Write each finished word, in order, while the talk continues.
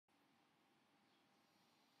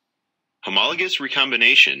Homologous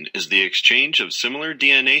recombination is the exchange of similar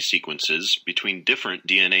DNA sequences between different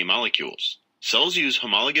DNA molecules. Cells use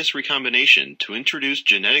homologous recombination to introduce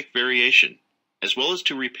genetic variation, as well as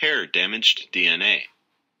to repair damaged DNA.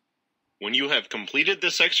 When you have completed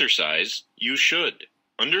this exercise, you should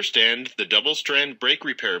understand the double-strand break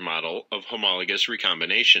repair model of homologous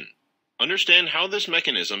recombination, understand how this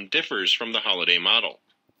mechanism differs from the Holliday model,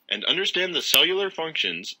 and understand the cellular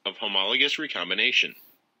functions of homologous recombination.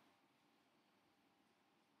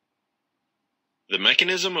 The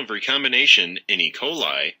mechanism of recombination in E.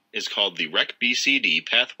 coli is called the Reck Bcd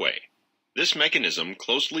pathway. This mechanism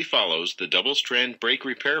closely follows the double-strand break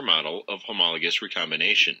repair model of homologous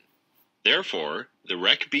recombination. Therefore, the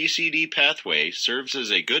Reck Bcd pathway serves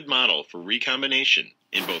as a good model for recombination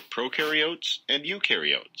in both prokaryotes and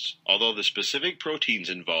eukaryotes, although the specific proteins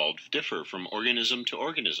involved differ from organism to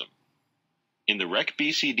organism. In the Reck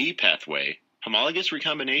Bcd pathway, homologous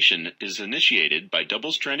recombination is initiated by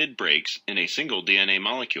double-stranded breaks in a single DNA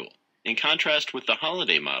molecule, in contrast with the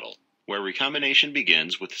Holliday model, where recombination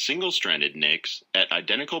begins with single-stranded nicks at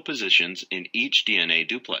identical positions in each DNA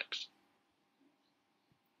duplex.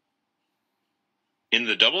 In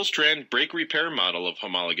the double-strand break repair model of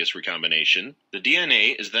homologous recombination, the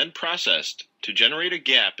DNA is then processed to generate a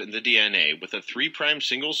gap in the DNA with a 3'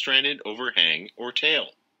 single-stranded overhang or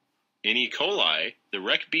tail. In E. coli, the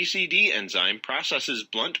Reck Bcd enzyme processes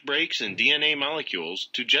blunt breaks in DNA molecules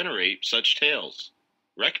to generate such tails.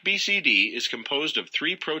 Reck Bcd is composed of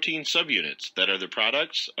 3 protein subunits that are the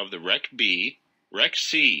products of the Reck B, Reck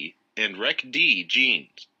C, and Reck D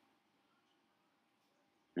genes.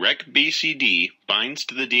 Reck Bcd binds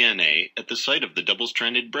to the DNA at the site of the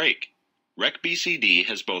double-stranded break. Reck Bcd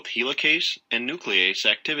has both helicase and nuclease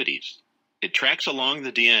activities. It tracks along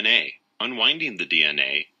the DNA, unwinding the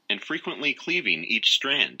DNA, and frequently cleaving each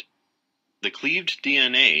strand. The cleaved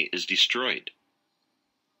DNA is destroyed.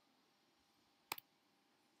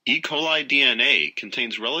 E. coli DNA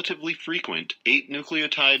contains relatively frequent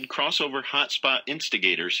 8-nucleotide crossover hotspot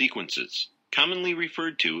instigator sequences, commonly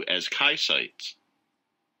referred to as chi sites.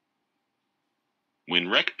 When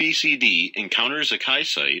Reck Bcd encounters a chi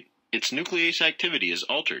site, its nuclease activity is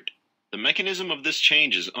altered. The mechanism of this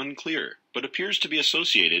change is unclear, but appears to be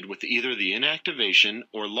associated with either the inactivation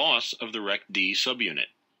or loss of the Reck D subunit.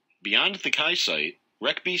 Beyond the chi site,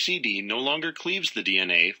 Reck Bcd no longer cleaves the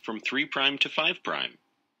DNA from 3' to 5'.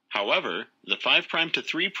 However, the 5' to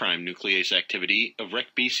 3' nuclease activity of Reck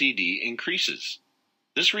Bcd increases.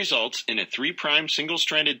 This results in a 3'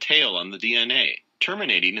 single-stranded tail on the DNA,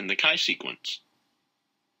 terminating in the chi sequence.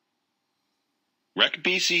 Reck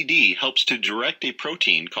Bcd helps to direct a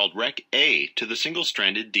protein called Reck A to the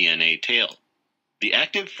single-stranded DNA tail. The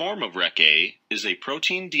active form of Reck A is a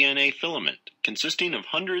protein DNA filament consisting of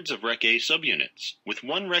hundreds of Reck A subunits, with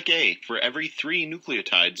 1 Reck A for every 3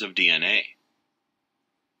 nucleotides of DNA.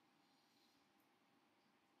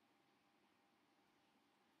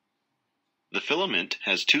 The filament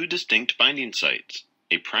has 2 distinct binding sites,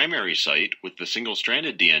 a primary site with the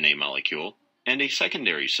single-stranded DNA molecule and a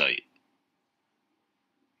secondary site.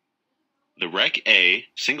 The Reck A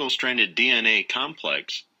single-stranded DNA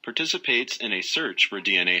complex participates in a search for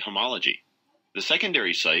DNA homology. The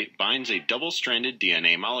secondary site binds a double-stranded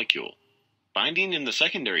DNA molecule. Binding in the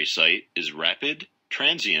secondary site is rapid,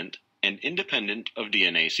 transient, and independent of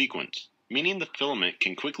DNA sequence, meaning the filament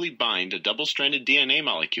can quickly bind a double-stranded DNA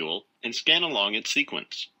molecule and scan along its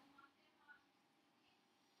sequence.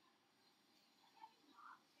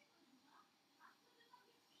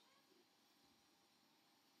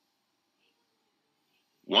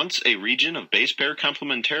 Once a region of base pair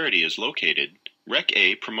complementarity is located, Reck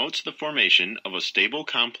A promotes the formation of a stable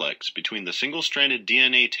complex between the single-stranded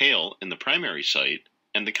DNA tail in the primary site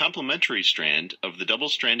and the complementary strand of the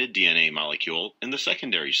double-stranded DNA molecule in the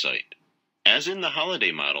secondary site. As in the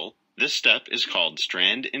Holliday model, this step is called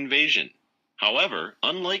Strand Invasion. However,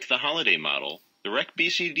 unlike the Holliday model, the Reck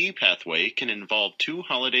Bcd pathway can involve 2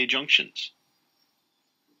 Holliday junctions.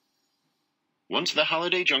 Once the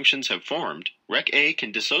Holliday junctions have formed, Reck A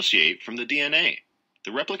can dissociate from the DNA.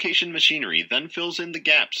 The replication machinery then fills in the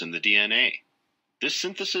gaps in the DNA. This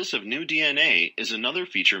synthesis of new DNA is another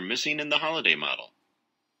feature missing in the Holliday model.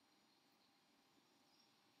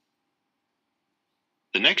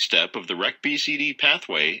 The next step of the Reck Bcd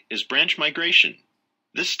pathway is branch migration.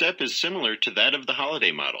 This step is similar to that of the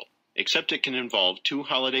Holliday model, except it can involve 2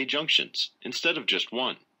 Holliday junctions instead of just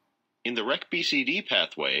 1. In the Reck Bcd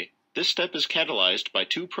pathway, this step is catalyzed by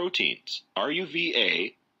 2 proteins,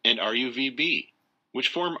 RUVA and RUVB, which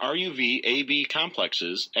form RUV-AB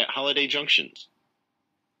complexes at Holliday junctions.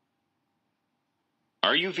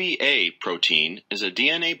 RUVA protein is a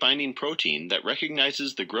DNA-binding protein that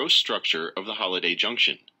recognizes the gross structure of the Holliday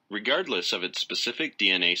junction, regardless of its specific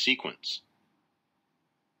DNA sequence.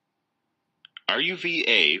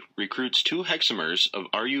 RUVA recruits 2 hexamers of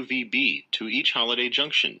RUVB to each Holliday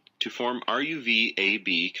junction to form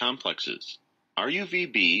RUVAB complexes.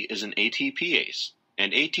 RUVB is an ATPase,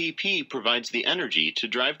 and ATP provides the energy to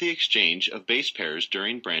drive the exchange of base pairs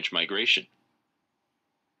during branch migration.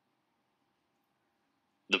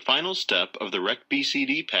 The final step of the Reck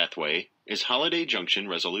Bcd pathway is Holliday junction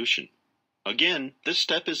resolution. Again, this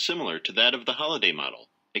step is similar to that of the Holliday model,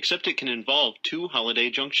 except it can involve 2 Holliday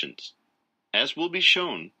junctions. As will be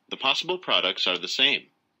shown, the possible products are the same: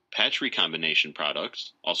 patch recombination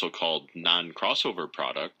products, also called non-crossover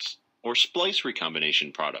products, or splice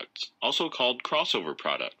recombination products, also called crossover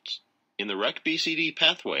products. In the Reck Bcd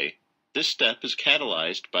pathway, this step is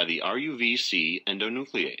catalyzed by the RUVC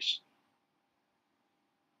endonuclease.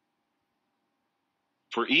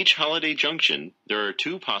 For each Holliday junction, there are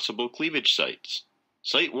 2 possible cleavage sites.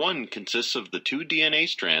 Site 1 consists of the 2 DNA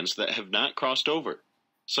strands that have not crossed over.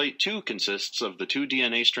 Site 2 consists of the 2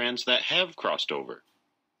 DNA strands that have crossed over.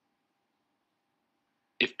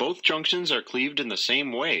 If both junctions are cleaved in the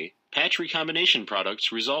same way, patch recombination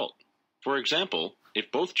products result. For example,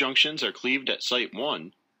 if both junctions are cleaved at site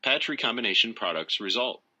 1, patch recombination products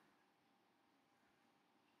result.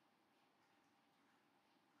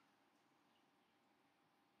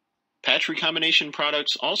 Patch recombination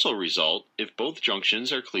products also result if both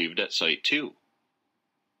junctions are cleaved at site 2.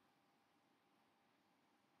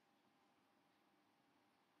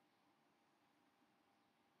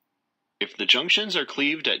 If the junctions are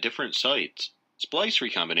cleaved at different sites, splice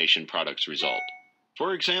recombination products result.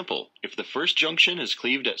 For example, if the first junction is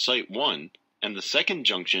cleaved at site 1 and the second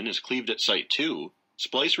junction is cleaved at site 2,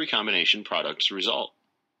 splice recombination products result.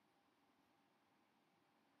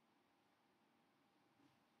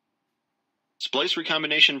 Splice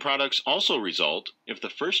recombination products also result if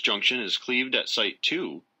the first junction is cleaved at site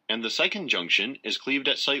 2 and the second junction is cleaved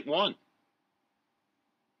at site 1.